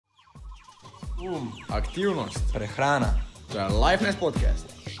Aktivnost, prehrana. to je Lifeness podcast.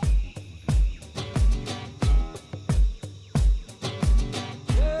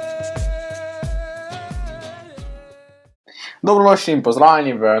 Dobrodošli in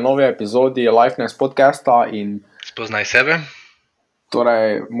pozdravljeni v novi epizodi Lifeness podcasta in Spoznaj sebe.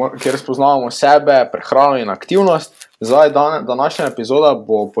 torej, kjer spoznavamo sebe, prehrano in aktivnost. Zdaj, današnja epizoda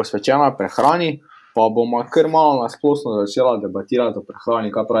bo posvečena prehrani, pa bomo kar malo nasplošno začela debatirati o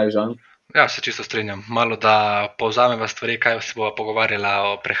prehrani. Kaj pravi, Žan? Ja, se čisto strinjam. Malo da povzameva stvari, kaj se bova pogovarjala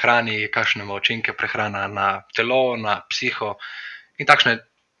o prehrani, kakšne ima učinke prehrana na telo, na psiho in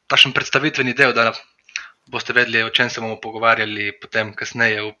takšen predstavitveni del, da boste vedeli, o čem se bomo pogovarjali potem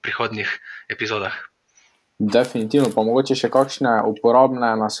kasneje v prihodnjih epizodah. Definitivno, pa mogoče še kakšne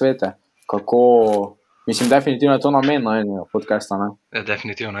uporabne nasvete, kako, definitivno je to namen enega podcasta, ne? Ja,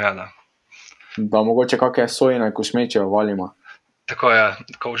 definitivno, ja, da. Da mogoče kakšne sojine kosmeče valimo. Tako je,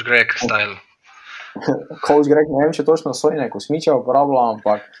 Coach Greg style. Coach Greg, ne vem, če točno sojine kosmiče uporablja,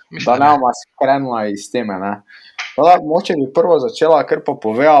 ampak Mislim, da ne skrenila iz teme, ne. Teda, moče bi prvo začela, ker pa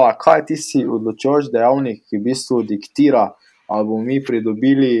povedala, kaj je tisti odločujoč dejavnik, ki v bistvu diktira, ali bomo mi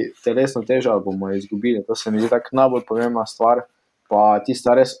pridobili telesno težo, ali bomo jo izgubili. To se mi zdi tako najbolj pomembna stvar, pa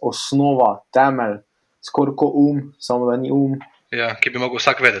tista res osnova, temelj, skoraj kot samo da ni Ja, ki bi mogel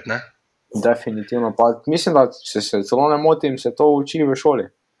vsak vedeti, ne? Definitivno, pa mislim, da če se celo ne motim, se to uči v šoli.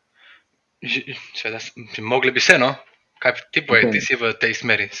 Seveda, mogli bi se, no? Kaj ti boje, Ok. ti si v tej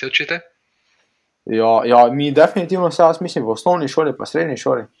smeri, se učite? Ja, mi definitivno se, jaz mislim, v osnovni šoli, pa srednji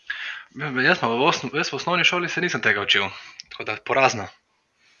šoli. Jaz v osnovni šoli se nisem tega učil, tako da porazno.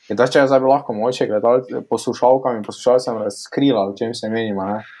 In da, če zdaj bi lahko mogoče gledali poslušalkam in poslušalcem razkrila, o čem se menimo,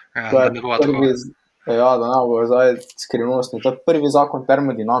 ne. Ja, To da je ne bo tako. da ne bo zdaj skrivnostni. To je prvi zakon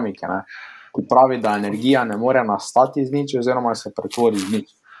termodinamike, ne, ki pravi, da energija ne more nastati iz nič oziroma se pretvori iz nič.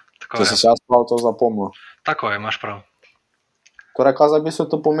 Tako Če je, si jaz prav to zapomnil. tako je, imaš prav. Torej, kaj za v bistvu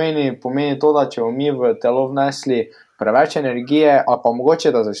to pomeni? Pomeni to, da če bomo mi v telo vnesli preveč energije, ali pa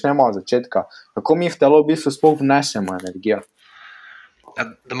mogoče, da začnemo od začetka. Kako mi v telo v bistvu sploh vnesemo energijo? Ja,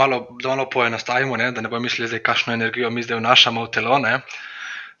 da malo poenostavimo, ne, da ne bojo mislili, zdaj, kakšno energijo mi zdaj vnašamo v telo, ne,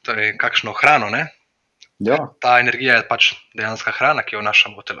 torej kakšno hrano, ne. Ja, Ta energija je pač dejanska hrana, ki jo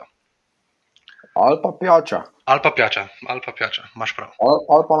vnašamo v telo. ali pa pijača. Ali pa pijača, imaš prav.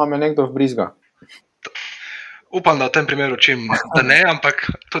 Ali pa nam je nekdo vbrizga. Upam, da v tem primeru učim, da ne, ampak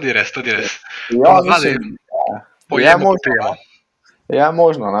tudi res. Ja, Ponavadi mislim, pojemo, možno, popijemo. je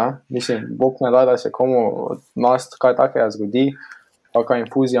možno, ne. Mislim, Bog ne da, da se komu od nas kaj takega zgodi, kakšna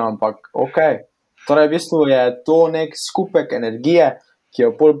infuzija, ampak okej. Torej, v bistvu je to nek skupek energije, ki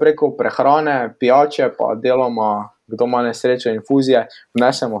jo pol preko prehrane, pijače, pa deloma, kdo ima nesreče, infuzije,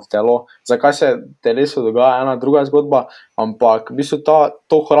 vnesemo v telo. Zakaj se telesu dogaja ena druga zgodba, ampak v bistvu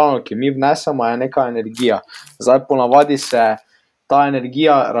to hrano, ki mi vnesemo, je neka energija. Zdaj ponavadi se ta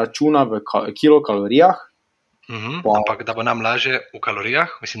energija računa v kilokalorijah. Pa- Ampak da bo nam lažje v kalorijah,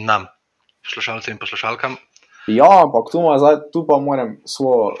 mislim nam, poslušalcem in poslušalkam, Ja, ampak tu pa moram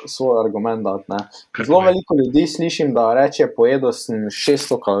svoj argument dati, ne. Kar Zelo povej. veliko ljudi slišim, da reče, pojedel sem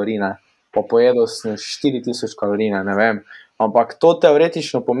 600 kalorij, ne, pa pojedel sem 4000 kalorij, ne vem. Ampak to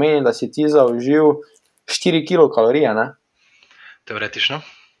teoretično pomeni, da si ti zaužil 4 kilokalorije, ne. teoretično.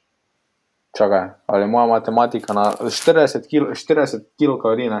 Čakaj, ali moja matematika na 40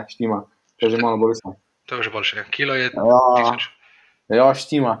 kilokalorij, ne, štima. To je že malo bolj resno. To je že boljše. Kilo je Ja, 1000. ja,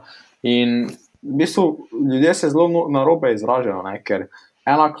 štima. In v bistvu ljudje se zelo narobe izražajo, ne, ker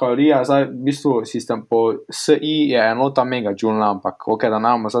ena kalorija, zdaj v bistvu sistem po SI je enota megajoule, ampak ok, da ne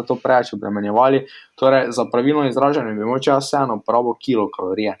bomo zdaj to preveč obremenjevali. Torej, za pravilno izražanje bi mogoče jaz vseeno uporabil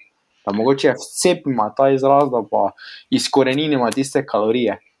kilokalorije. Da mogoče vcepimo ta izraz, da pa izkoreninimo tiste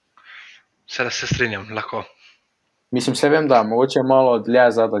kalorije. Seveda se strinjam, lahko. Mislim, se vem, da je mogoče malo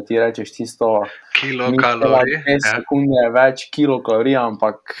dlje zdaj, da ti rečeš tisto Kilokalorij. 0,2 sekunde več kilokalorij,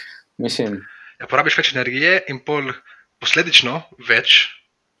 ampak mislim, Ja, porabiš več energije in pol posledično več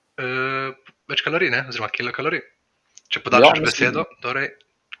kalorij, ne? Oziroma kilokalorij. Če podaljšaš Ja, mislim- besedo, torej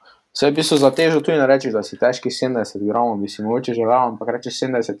se v bistvu za težo tudi ne rečeš, da si težki 70 gramov, bi si mogoče že rekel, ampak rečeš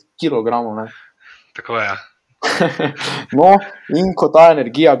 70 kilogramov, ne. tako je. Ja. No, in ko ta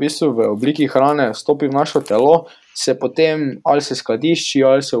energija v bistvu v obliki hrane vstopi v naše telo, se potem ali se skladišči,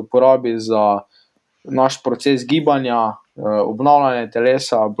 ali se uporabi za naš proces gibanja, obnavljanje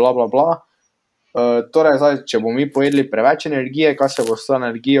telesa, bla, bla, bla. Torej, zdaj, če bomo mi pojedli preveč energije, kaj se bo s to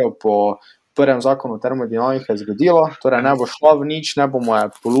energijo po prvem zakonu termodinamike zgodilo? Torej, ne bo šla v nič, ne bomo je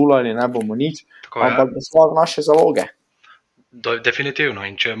polulali, ne bomo nič, Tako je. ampak bo šla v naše zaloge. Definitivno.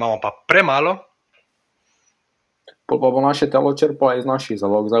 In če imamo pa premalo, pa bo naše telo črpalo iz naših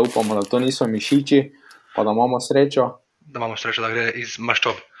zalog. Zdaj upamo, da to niso mišiči, pa da imamo srečo. Da imamo srečo, da gre iz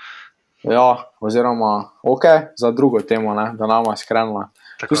maščob. Ja, oziroma, za drugo temo, ne, da nama skrenila.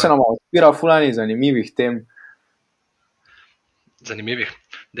 Tako Tu se je. nam odpira fulani zanimivih tem. Zanimivih,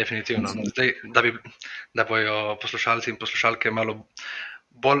 definitivno. Zdaj, da bojo poslušalci in poslušalke malo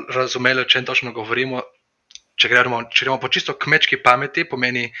bolj razumeli, o čem točno govorimo, če gremo po čisto kmečki pameti,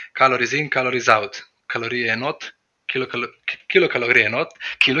 pomeni calories in, calories out. Kalorije not, kilokalorije not,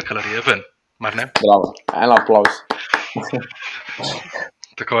 kilokalorije ven. Mar ne? Bravo, en aplauz.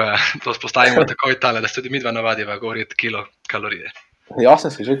 Tako je, to spostavimo takoj tale, da se tudi midva navadiva govoriti kilokalorije. Jaz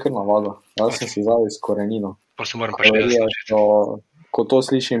sem si že kar navadil, jaz sem si zdaj izkorenino. Pa se moram pa še jaz naučiti. Ko to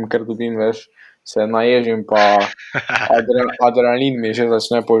slišim, ker dobim, veš, se naježim, pa adrenalin mi že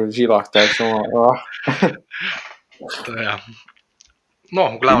začne po žilah teči. To je, ja.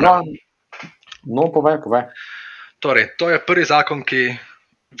 No, v glavnem. No, povej. Torej, to je prvi zakon, ki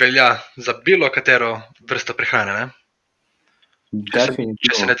velja za bilo katero vrsto prehrane, ne?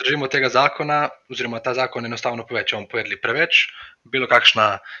 Če se ne držimo tega zakona, oziroma ta zakon enostavno pove, če bomo pojedli preveč, bilo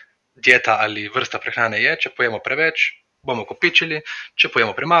kakšna dieta ali vrsta prehrane je, če pojemo preveč, bomo kopičili, če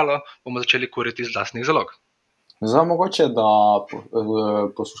pojemo premalo, bomo začeli kuriti iz lastnih zalog. Zdaj mogoče, da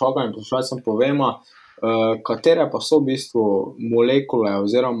poslušalkam in poslušalcem povemo, katere pa so v bistvu molekule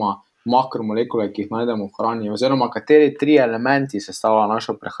oziroma makromolekule, ki jih najdemo v hrani, oziroma kateri 3 elementi sestavljajo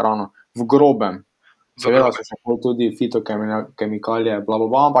našo prehrano v grobem. Seveda so še tudi fitokemikalije,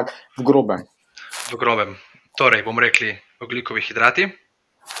 blablabla, ampak v grobem. V grobem. Torej, bomo rekli ogljikovi hidrati,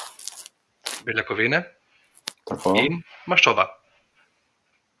 beljakovine in maščoba.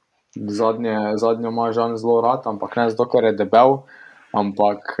 Zadnjo ima Žan zelo rad, ampak ne zato, ker je debel,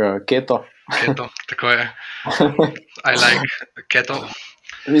 ampak keto. Keto, tako je. I like keto.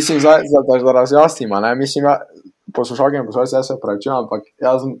 Mislim, da razjasnimo, ne? Mislim, poslušalke in poslušalci, jaz se pravičujem, ampak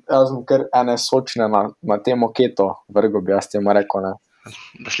jaz sem kar ene sočne na temo keto vrgo, bi jaz temu rekel, ne.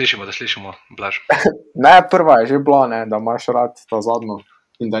 Da slišimo, Blaž. Ne, prva je že bila, ne, da imaš rad ta zadnjo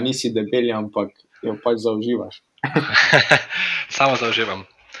in da nisi debeli, ampak jo pač zauživaš. Samo zauživam.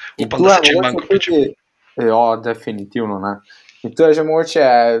 Upam, da se čim manj kopičim. Ja, definitivno, ne. In to je že mogoče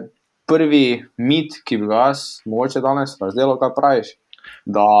prvi mit, ki bi ga jaz mogoče danes razdelal, kaj praviš?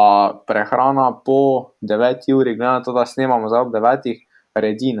 Da prehrana po 9 uri, glede na to, da snemamo zdaj ob 9,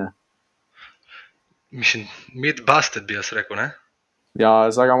 redine. Mislim, mit busted bi jaz rekel, ne?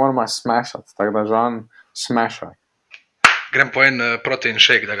 Ja, zdaj ga moramo smešati, tako da Žan, smešaj. Grem po en protein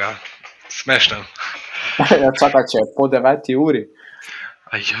shake, da ga smešnem. Ja, čakaj, če je po 9 uri.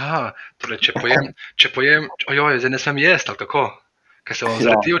 Ja, torej, če pojem, ojoj, zdaj ne smem jesti, ali kako? Ker se bom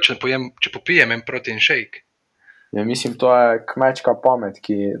zredil, če popijem en protein shake. Ja, mislim, to je kmečka pamet,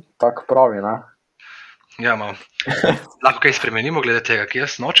 ki tako pravi, ne? Ja, malo. Lahko kaj spremenimo glede tega, ki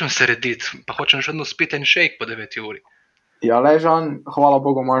jaz nočem se rediti, pa hočem še vedno spiti en shake po 9 uri. Ja, le, Žan, hvala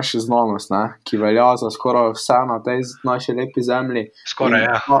Bogu, imaš znanost, ne? Ki velja za skoraj vse na tej naši lepi zemlji. Skoraj,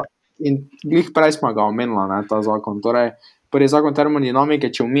 ja. In glih prej smo ga omenila, ne, ta zakon. Torej, prvi zakon termodinamike,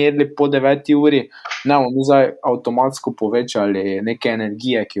 če bomo jedli po 9 uri, ne bomo mi zdaj avtomatsko povečali neke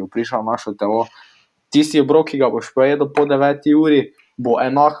energije, ki jo prišla v našo telo. Tisti obrok, ki ga boš pojedel po 9 uri, bo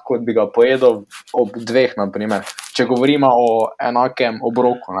enak, kot bi ga pojedel ob 2, naprimer. Če govorimo o enakem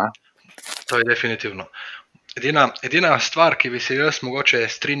obroku, ne. To je definitivno. Edina stvar, ki bi se jaz mogoče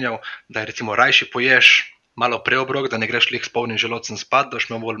strinjal, da recimo rajši poješ malo preobrok, da ne greš lih s polnim želodcem spat, da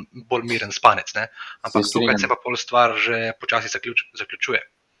boš imel bolj miren spanec, ne. Ampak tukaj se pa pol stvar že počasi zaključuje.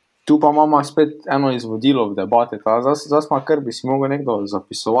 Tu pa imamo spet eno izvodilo v debati. Zdaj smo kar bi si mogel nekdo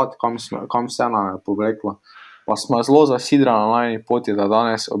zapisovati, kam vse nam je povleklo. Pa smo zelo zasidrani na najni poti, da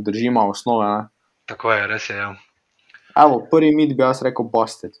danes obdržimo osnove, ne. Tako je, res je, ja. Evo, prvi mit bi jaz rekel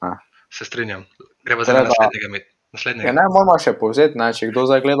busted, ne. Se strinjam. Greva zdaj naslednjega mit. Ja, ne, moramo še povzeti, ne, če kdo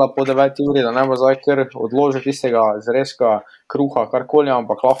zdaj gleda po 9 uri, da ne bo zdaj kar odložil tistega zrezka, kruha, karkoli,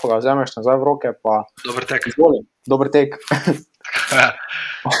 ampak lahko ga vzameš nazaj v roke, pa... Dober tek. Izvoli, dober tek.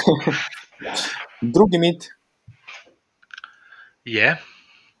 Drugi mit. Je?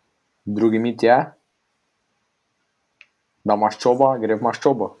 Drugi mit je, da maščoba gre v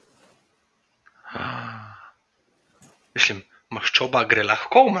maščobo. Mislim, maščoba gre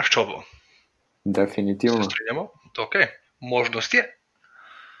lahko v maščobo. Definitivno. Se strinjamo? Ok, možnost je.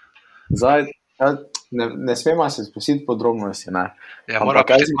 Zdaj, ne smemo se spustiti podrobnosti, ne. Ja, moramo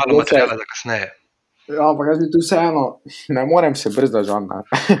pustiti malo materijala za kasneje. Ja, ampak jaz bi tu vseeno, ne morem se brzdati, Žan, ne.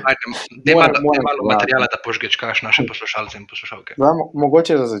 Daj malo materijala, da požgečkaš naše poslušalce in poslušalke. Zdaj,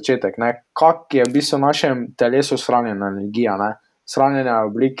 mogoče za začetek, ne, kak je v bistvu v našem telesu shranjena energija, ne. Shranjena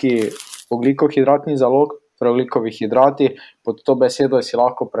v obliki ogljikohidratnih zalog, torej ugljikovi hidrati. Pod to besedo si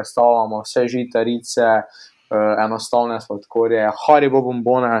lahko predstavljamo vse žitarice, enostavne sladkorje, Haribo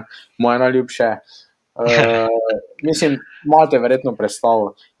bombone, moje najljubše. Mislim, imate verjetno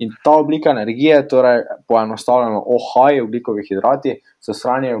predstavo. In ta oblika energije, torej poenostavljeno OHI, ugljikovi hidrati, so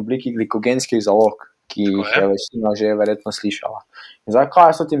shranjeni v obliki glikogenskih zalog, ki jih je večina že verjetno slišala. In zdaj,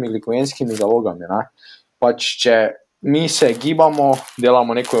 kaj so temi glikogenskimi zalogami? Ne? Pač, če mi se gibamo,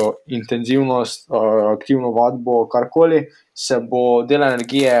 delamo neko intenzivnost, aktivno vadbo, karkoli, se bo del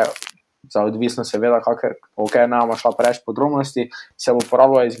energije, za odvisno seveda, ne šla preveč podrobnosti, se bo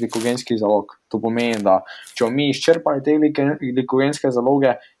porabila iz glikogenskih zalog. To pomeni, da če mi izčrpali te glikogenske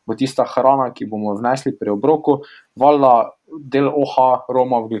zaloge, bo tista hrana, ki bomo vnesli pri obroku, valjda del OH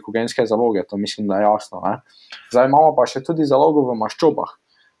roma v glikogenske zaloge, to mislim, da je jasno. Ne? Zdaj imamo pa še tudi zalogo v maščobah.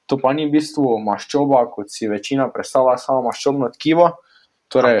 To pa ni v bistvu maščoba, kot si večina predstavlja, samo maščobno tkivo,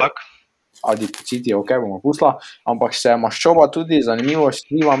 torej adipociti, bomo pustila, ampak se maščoba tudi zanimivo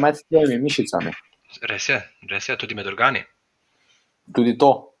skriva med tvojimi mišicami. Res je, tudi med organi. Tudi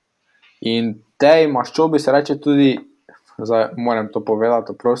to. In tej maščobi se reče tudi, zdaj moram to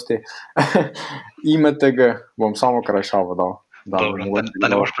povedati, oprosti, IMTG, bom samo krajšavo dal. Dobro, da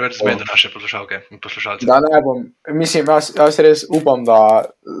ne boš preveč zmedel naše poslušalke in poslušalce. Da ne bom, mislim, jaz res upam,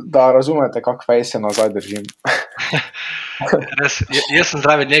 da razumete, kak fejs se nazaj držim. Res, jaz sem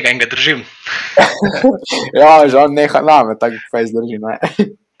zraven njega in ga držim. Ja, žal neha name, tak fejs držim, ne.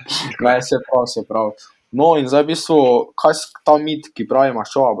 Ne, se prav. No, in zdaj v bistvu, kaj ta mit, ki pravi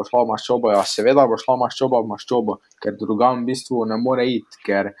maščoba, bo šla v maščobo, ja, seveda bo šla maščoba v maščobo, ker drugam v bistvu ne more iti,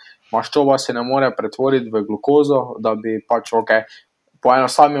 ker maščoba se ne more pretvoriti v glukozo, da bi pač,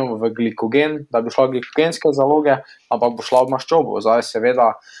 poenostavimo v glikogen, da bi šla v glikogenske zaloge, ampak bo šla v maščobo. Zdaj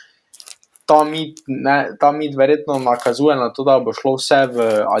seveda, ta mit verjetno nakazuje na to, da bo šlo vse v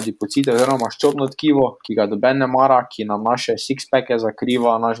adipocite oziroma maščobno tkivo, ki ga noben ne mara, ki nam naše six-packe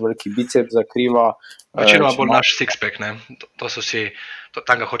zakriva, naš veliki bicep zakriva. Večinoma bolj naš six-pack, ne? To so vsi,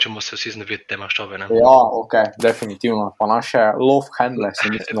 tam ga hočemo se vsi znebiti, te maščobe, ne? Ja, definitivno. Pa naše love handle,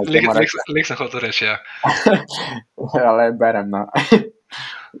 se mislim, da temo reči. Lek sem hotel reči, ja. Ja, le berem, ne.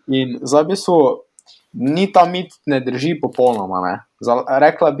 In zdaj v bistvu, ni ta mit ne drži popolnoma, ne.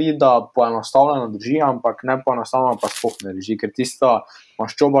 Rekla bi, da poenostavljeno drži, ampak ne poenostavljeno pa sploh ne drži, ker tista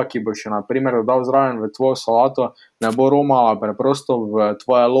maščoba, ki bo še na primer dodal zraven v tvojo solato, ne bo romala preprosto v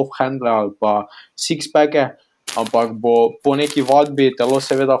tvoje love handle ali pa six-packe, ampak bo po neki vadbi telo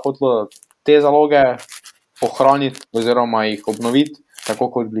seveda hotelo te zaloge pohraniti oziroma jih obnoviti, tako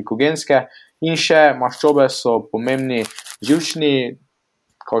kot glikogenske. In še maščobe so pomembni živčni,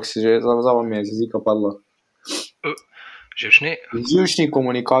 kako si že, zdaj mi je z jezika padlo. Živčni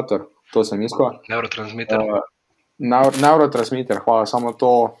komunikator, to sem iskal. Neurotransmiter. Neurotransmiter, hvala, samo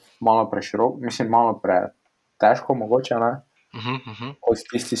to malo preširoko, mislim malo pretežko mogoče, ne? Kot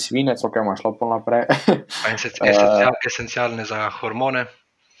tisti svinec, imaš šla pol naprej. Esencialne za hormone.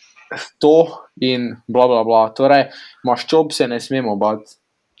 To in bla bla bla, torej maščob se ne smemo bati.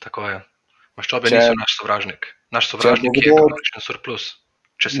 Tako je, maščobe niso naš sovražnik. Naš sovražnik je kalorični surplus,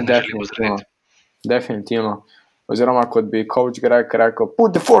 če se ne želimo zrediti. Definitivno. Oziroma, kot bi coach Greg rekel,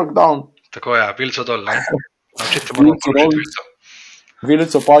 put the fork down. Tako je, vilico dol, ne? Naučite moramo porušiti vilico.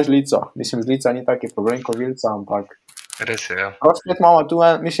 Vilico pa žlico. Mislim, žlica ni taki problem kot vilica, ampak... Res je, ja. Prav spet imamo tu,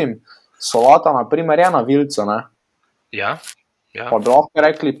 mislim, solata, na primer, je na vilico, ne? Ja. Pa bi lahko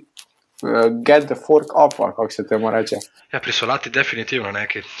rekli, get the fork up, kako se temu reče. Ja, pri solati definitivno, ne?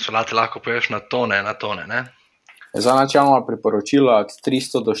 Solate lahko poješ na tone, ne? Zdaj načeloma priporočila od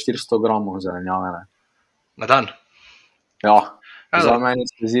 300 do 400 gramov zelenjave, ne? Na dan? Ja, za meni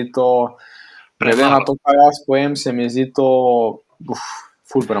se zdi to, glede na to, kaj jaz pojem, se mi zdi to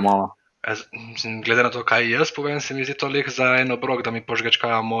ful premalo. Glede na to, kaj jaz povem, se mi zdi to lek za en obrok, da mi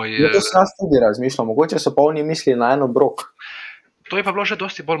požgečka moj... Ja, to se jaz tudi razmišljam, mogoče so pa oni mislili na en obrok. To je pa bilo že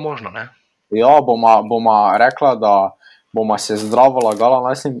dosti bolj možno, ne? Ja, boma rekla, da boma se zdravo lagala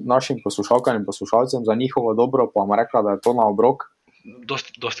našim poslušalkam in poslušalcem za njihovo dobro, pa bom rekla, da je to na obrok.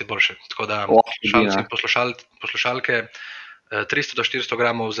 Dosti boljše, tako da poslušalke 300 do 400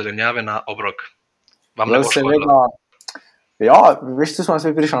 gramov zelenjave na obrok. Vam ne bo škodilo? Ja, veš, tu smo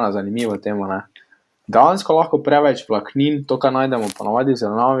se prišli na zanimivo temo, ne. Dejansko lahko preveč vlaknin, to, kar najdemo ponavadi v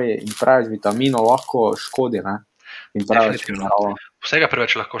zelenjavi, in preveč vitaminov lahko škodi, ne. In preveč mineralov. Vsega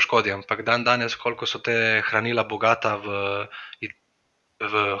preveč lahko škodi, ampak danes, koliko so te hranila bogata v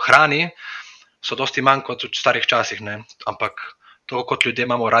hrani, so dosti manj kot v starih časih, ne. Ampak to, kot ljudje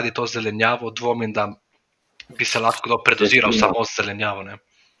imamo radi to zelenjavo, dvomim, da bi se lahko predoziral samo z zelenjavo, ne.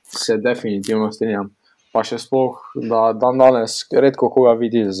 Se definitivno strinjam. Pa še sploh, da danes redko koga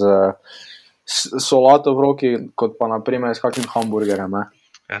vidi z solato v roki, kot pa naprimer s kakim hamburgerjem. Ne?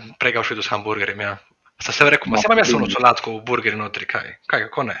 Ja, prej ga všel s hamburgerjem, ja. Sta se rekel, ma sem jaz ono solatko v burgerju notri, kaj,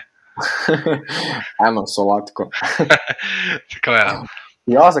 kako ne? Eno solatko. Tako ja.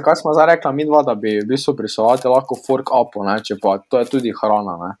 Ja, zakaj smo zdaj rekla mi dva, da bi v bistvu pri solati lahko fork upo, ne, če pa to je tudi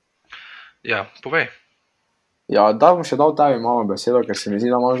hrana, ne. Ja, povej. Ja, da bom še dal tebi malo besedo, ker se mi zdi,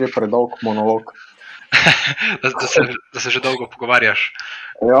 da imam že predolg monolog. da se že dolgo pogovarjaš.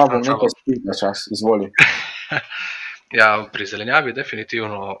 Ja, bom nekaj spil na čas, izvoli. Ja, pri zelenjavi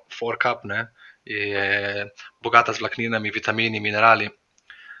definitivno fork up, ne, je bogata z vlakninami, vitamini, minerali.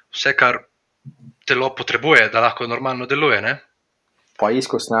 Vse, kar telo potrebuje, da lahko normalno deluje, ne. Pa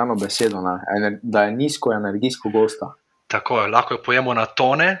izkostno eno besedo, ne, da je nizko energijsko gosta. Tako je, lahko jo pojemo na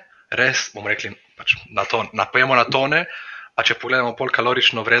tone, res, bomo rekli, pač pojemo na tone, a če pogledamo pol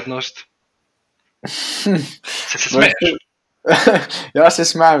kalorično vrednost, se smeješ. Ja, se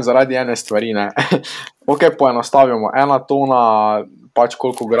smejem zaradi ene stvari, ne. Ok, poenostavimo, 1 tona, pač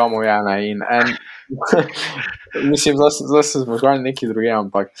koliko gramov je, ne, in mislim, zdaj se zmožgali neki drugi,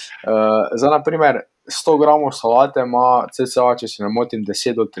 ampak zdaj, naprimer, 100 gramov solate ima cca, če se ne motim,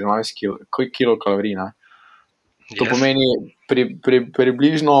 10 do 13 kilokalorij, ne. To pomeni,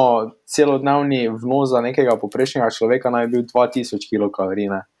 približno celodnevni vnos za nekega povprečnega človeka naj bi bil 2000 kilokalorij,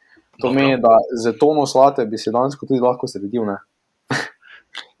 ne. To pomeni, da z tono solate bi se dejansko tudi lahko zredil, ne.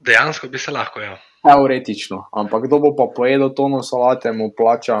 Dejansko bi se lahko, ja. Teoretično, ampak kdo bo pa pojedel tono solate, mu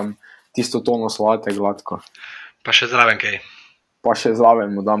plačam tisto tono solate gladko. Pa še zraven kaj. Pa še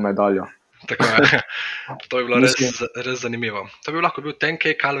zraven mu dam medaljo. Tako je. To bi bilo res zanimivo. To bi lahko bil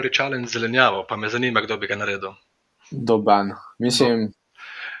 10K calorie challenge zelenjavo, pa me zanima, kdo bi ga naredil. Doben. Mislim...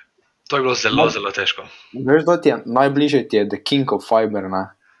 To je bilo zelo, zelo težko. Veš, da ti je, najbližje ti je The King of Fiber, ne?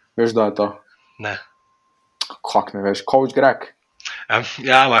 Veš, da je to? Ne. Kak ne veš? Coach Greg?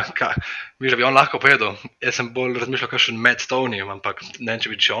 Ja, viš, da bi on lahko pojedel. Jaz sem bolj razmišljal kakšen Matt Stoney, ampak ne vem,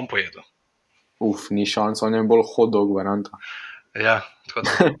 če bi on pojedel. Ni šans, on je bolj hot dog varianta. Ja, tako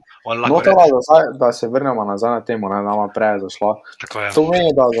da on lahko da se vrnemo nazaj na temo, ne, nama prej zašla. Tako je. To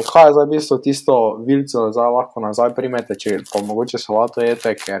meni, da zakaj je zdaj v bistvu tisto vilco zdaj lahko nazaj primete, če pa mogoče solato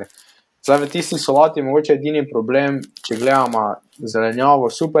jete, ker zdaj v tisti solati mogoče edini problem, če gledamo zelenjavo,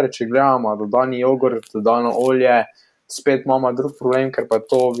 super, če gledamo dodani jogurt, dodano olje, spet imamo drug problem, ker pa je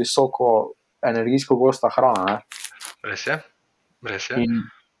to visoko energijsko gosta hrana, ne. Res je, res je. In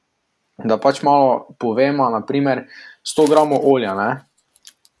da pač malo povemo, naprimer, 100 gramov olja, ne.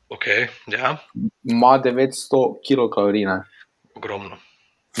 Ok, ja. Ima 900 kilokalorij, ne. Ogromno.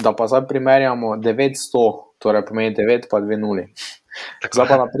 Da pa zdaj primerjamo 900, torej pomeni 9 pa 2 nuli. Zdaj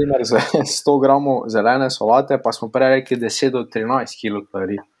pa naprimer z 100 gramov zelene solate, pa smo prej rekli 10 do 13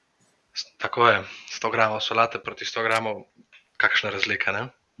 kilokalorij. Tako je, 100 gramov solate proti 100 gramov, kakšna razlika, ne?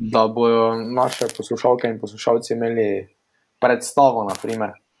 Da bojo naše poslušalke in poslušalci imeli predstavo,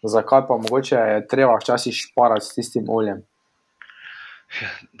 naprimer. Zakaj pa mogoče je treba včasih šparati s tistim oljem?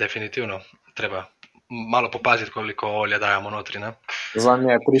 Definitivno, treba malo popaziti, koliko olja dajamo notri, ne? Zdaj mi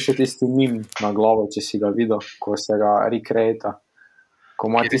je prišel tisti meme na glavo, če si ga videl, ko se ga recreata.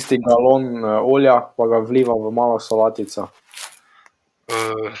 Ko ima tisti galon olja, pa ga vliva v malo solatico.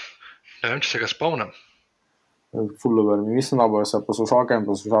 Ne vem, če se ga spomnim. Ful dober, mislim, da bojo se poslušalke in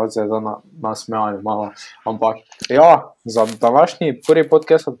poslušalce nasmejali malo, ampak ja, za današnji prvi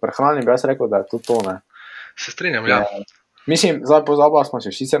podcast od prehrani bi jaz rekel, da je to, ne. Se strinjam, ja. Mislim, zdaj pozabila smo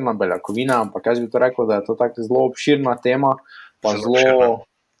se sicer na beljakovine, ampak jaz bi to rekel, da je to tako zelo obširna tema, pa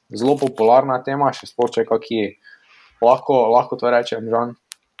zelo popularna tema, še sploh če kaki, lahko to rečem, Žan,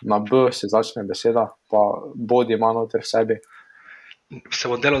 na B se začne beseda, pa body ima noter v sebi.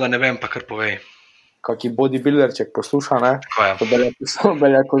 Se bom delal, da ne vem, pa kar povej. Kaki bodybuilderček posluša, ne, Tako je. so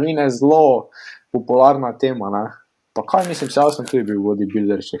beljakovine zelo popularna tema, ne. Pa kaj mislim, jaz sem tudi bil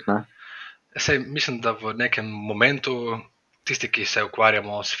bodybuilderček, ne. Sej, mislim, da v nekem momentu tisti, ki se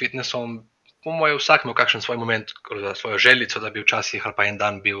ukvarjamo s fitnessom, bomo vsak imel kakšen svoj moment, svojo željico, da bi včasih ali pa en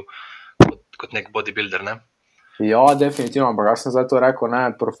dan bil kot nek bodybuilder, ne. Ja, definitivno, ampak jaz sem zdaj to rekel,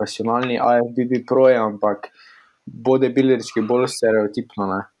 ne profesionalni IFBB proje, ampak bodybuilderčki bolj stereotipno,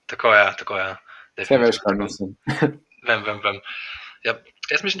 ne. Tako je, tako je. Vse veš, kaj mislim. Vem. Ja,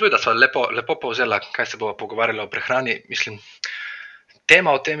 jaz mislim tudi, da sva lepo povzela, kaj se bomo pogovarjali o prehrani. Mislim,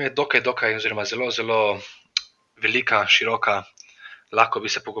 tema o tem je dokaj, oziroma zelo, zelo velika, široka. Lahko bi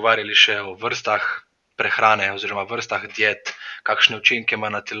se pogovarjali še o vrstah prehrane oziroma vrstah diet, kakšne učinke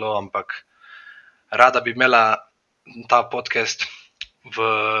ima na telo, ampak rada bi imela ta podcast v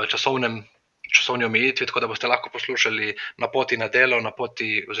časovni omejitvi, tako da boste lahko poslušali na poti na delo, na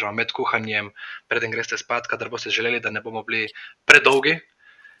poti oziroma med kuhanjem, preden greste spat, kadar boste želeli, da ne bomo bili predolgi.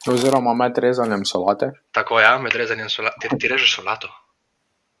 Oziroma med rezanjem solate. Tako med rezanjem solate. Ti režeš solato?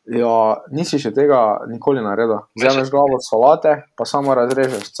 Ja, nisi še tega nikoli naredil. Vzameš glavo solate, pa samo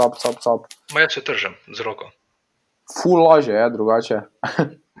razrežeš, cap. Jaz se tržem z roko. Ful lažje je drugače.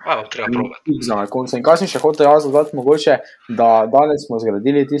 Treba probati. Na koncu. In kaj sem še hotel jaz dodati mogoče, da danes smo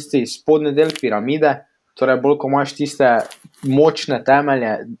zgradili tisti spodnji del piramide, torej bolj, ko imaš tiste močne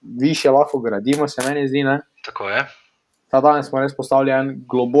temelje, više lahko gradimo, se meni zdi, ne? Tako je. Danes smo res postavili en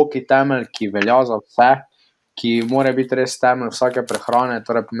globoki temelj, ki velja za vse, ki mora biti res temelj vsake prehrane,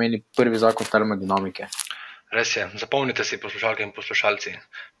 torej pomeni prvi zakon termodinamike. Res je, zapomnite si, poslušalke in poslušalci,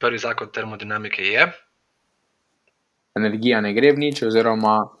 prvi zakon termodinamike je? Energija ne gre v nič,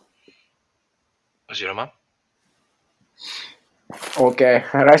 oziroma? Ok,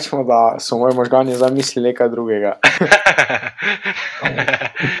 rečemo, da so moji možgani zamislili nekaj drugega.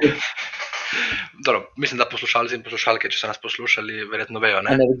 Dobro, mislim, da poslušalci in poslušalke, če so nas poslušali, verjetno vejo,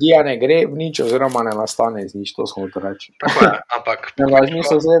 ne? Energija ne gre v nič, oziroma ne nastane iz nič, to smo hotel reči. Tako je, ampak...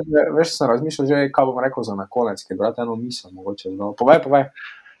 Veš, sem razmišljal že, kaj bom rekel za na konec, ker brate eno misel, mogoče. Povej.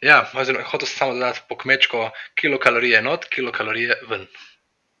 Ja, hotel sem samo dodati po kmečko, kilokalorije not, kilokalorije ven.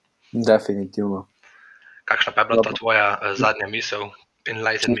 Definitivno. Kakšna pa je bila ta tvoja zadnja misel?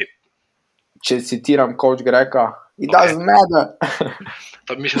 Enlighten me. Če citiram coach Greka, it doesn't matter.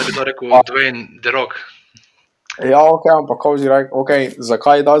 Mislim, da bi to rekel Dwayne The Rock. Ja, ok, ampak coach Grek, ok,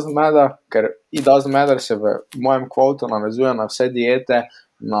 zakaj it doesn't matter? Ker it doesn't matter se v mojem kvotu navezuje na vse diete,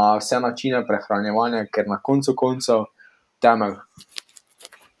 na vse načine prehranjevanja, ker na koncu koncev temelj.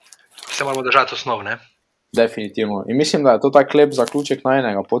 Se moramo držati osnov, ne? Definitivno. In mislim, da je to tak lep zaključek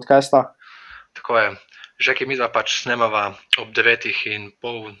najnega podcasta. Tako je. Že ki midva pač snemava ob 9:30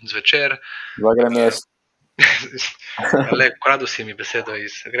 zvečer. Zdaj grem jaz. Ukradil si mi besedo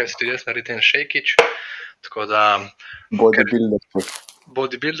grem si tudi jaz narediti en šejkič. Tako da...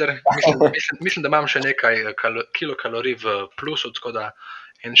 Bodybuilder. Mislim, da imam še nekaj kilokalorij v plusu, tako da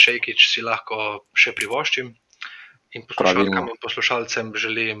en šejkič si lahko še privoščim. In poslušalkam in poslušalcem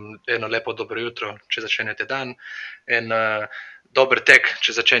želim eno lepo dobro jutro, če začenjate dan. En dober tek,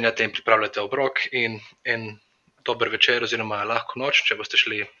 če začenjate in pripravljate obrok. In en dober večer oziroma lahko noč, če boste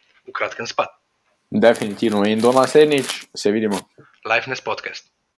šli v kratkem spat. Definitivno. In do naslednjič se vidimo. Lifeness podcast.